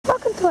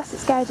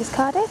Wessex Garages,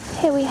 Cardiff.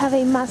 Here we have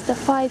a Mazda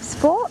 5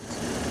 Sport.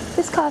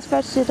 This car is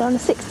registered on a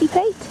 60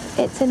 plate.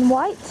 It's in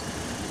white.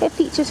 It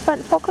features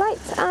front fog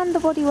lights and the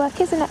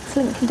bodywork is in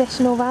excellent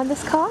condition all round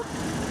this car.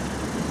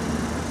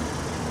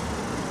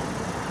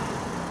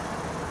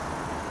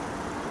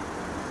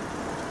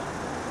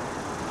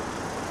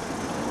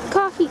 The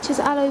car features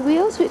alloy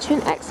wheels which are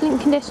in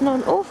excellent condition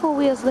on all four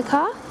wheels of the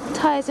car. The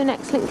tyres are in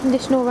excellent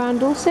condition all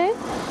round also.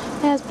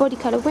 It has body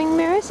colour wing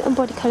mirrors and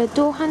body colour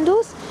door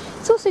handles.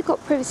 It's also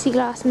got privacy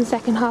glass in the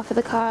second half of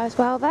the car as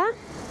well there.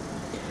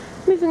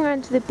 Moving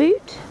around to the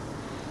boot,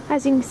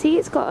 as you can see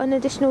it's got an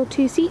additional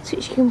 2 seats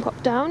which you can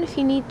pop down if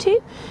you need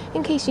to,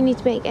 in case you need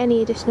to make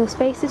any additional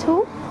space at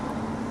all.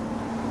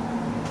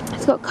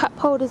 It's got cup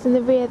holders in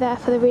the rear there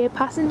for the rear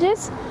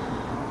passengers.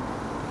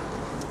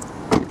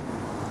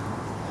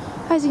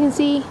 As you can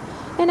see,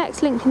 in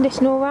excellent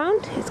condition all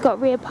round. It's got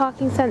rear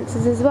parking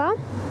sensors as well.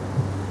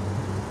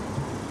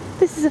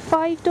 This is a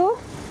 5-door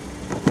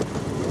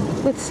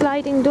with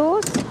sliding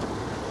doors,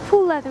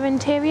 full leather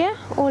interior,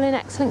 all in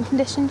excellent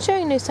condition,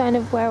 showing no sign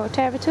of wear or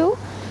tear at all.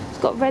 It's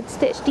got red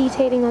stitch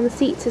detailing on the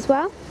seats as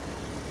well.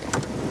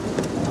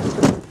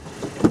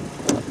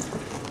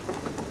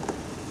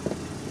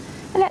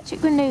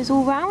 Electric windows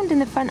all round in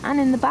the front and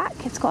in the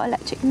back. It's got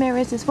electric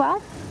mirrors as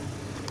well.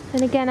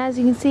 And again, as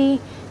you can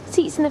see,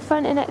 seats in the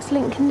front in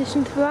excellent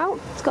condition throughout.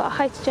 It's got a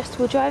height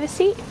adjustable driver's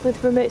seat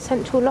with remote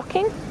central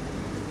locking.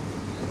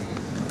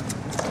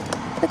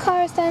 The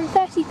car has done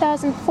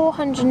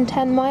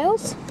 30,410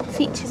 miles,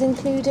 features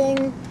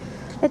including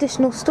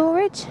additional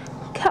storage,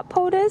 cup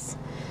holders,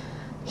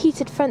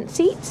 heated front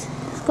seats.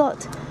 It's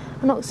got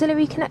an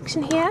auxiliary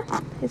connection here.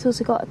 It's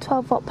also got a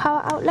 12-volt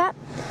power outlet,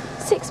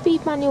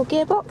 6-speed manual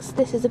gearbox,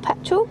 this is a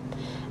petrol,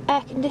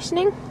 air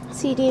conditioning,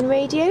 CD and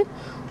radio,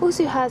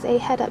 also has a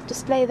head-up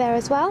display there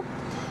as well.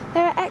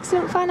 There are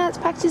excellent finance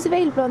packages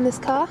available on this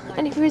car,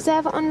 and if you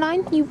reserve it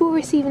online you will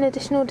receive an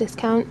additional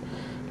discount.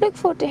 Look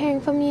forward to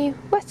hearing from you.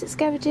 Wessex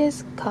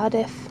Garages,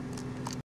 Cardiff.